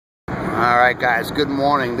Alright guys, good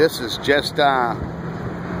morning. This is just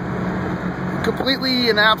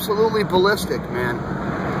completely and absolutely ballistic, man.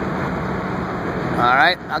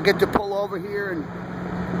 Alright, I'll get to pull over here in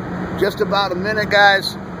just about a minute,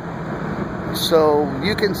 guys, so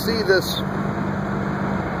you can see this,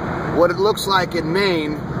 what it looks like in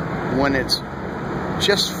Maine when it's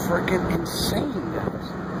just freaking insane,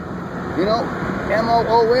 guys. You know,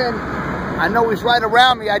 M-O-O-N. I know he's right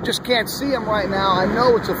around me. I just can't see him right now. I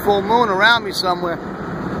know it's a full moon around me somewhere.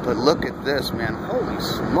 But look at this, man. Holy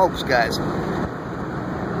smokes, guys. You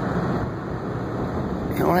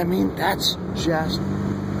know what I mean? That's just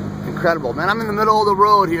incredible, man. I'm in the middle of the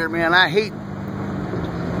road here, man. I hate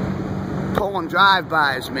pulling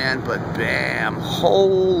drive-bys, man. But bam.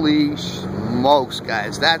 Holy smokes,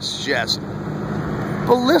 guys. That's just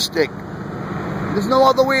ballistic. There's no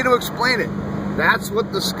other way to explain it. That's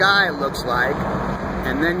what the sky looks like.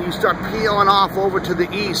 And then you start peeling off over to the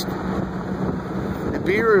east.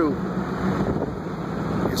 Nibiru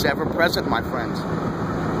is ever present, my friends.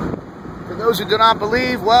 For those who do not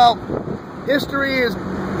believe, well, history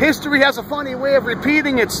has a funny way of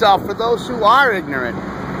repeating itself for those who are ignorant.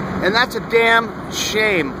 And that's a damn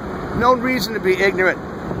shame. No reason to be ignorant.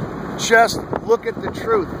 Just look at the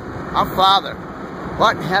truth. Our Father, who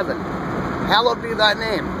art in heaven, hallowed be thy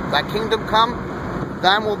name. Thy kingdom come,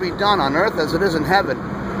 thine will be done on earth as it is in heaven.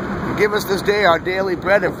 And give us this day our daily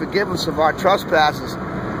bread, and forgive us of our trespasses,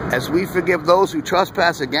 as we forgive those who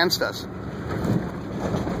trespass against us.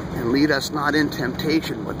 And lead us not in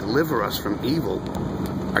temptation, but deliver us from evil.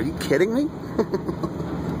 Are you kidding me?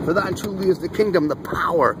 For thine truly is the kingdom, the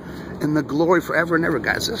power, and the glory forever and ever.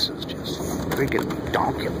 Guys, this is just freaking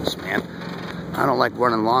redonkulous, man. I don't like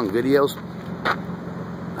running long videos.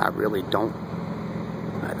 I really don't.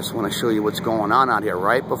 I just want to show you what's going on out here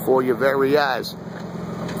right before your very eyes.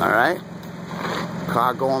 Alright?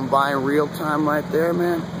 Car going by in real time right there,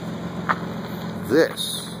 man.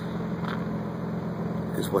 This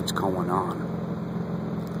is what's going on.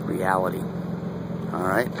 Reality.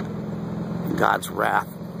 Alright? God's wrath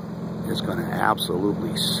is going to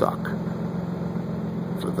absolutely suck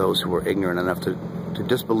for those who are ignorant enough to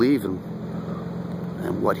disbelieve in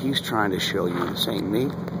what He's trying to show you. This ain't me.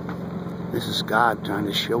 This is God trying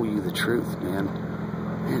to show you the truth, man.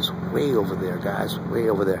 It's way over there, guys. Way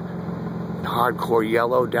over there. Hardcore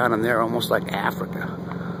yellow down in there, almost like Africa.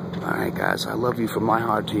 Alright, guys. I love you from my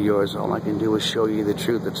heart to yours. All I can do is show you the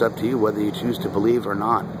truth. It's up to you whether you choose to believe or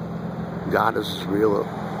not. God is as real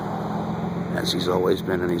as He's always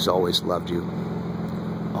been, and He's always loved you.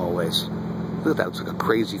 Always. Look at that. It's like a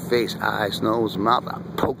crazy face. Eyes, nose, mouth. I'll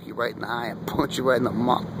poke you right in the eye and punch you right in the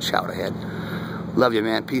mouth. Shout ahead. Love you,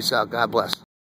 man. Peace out. God bless.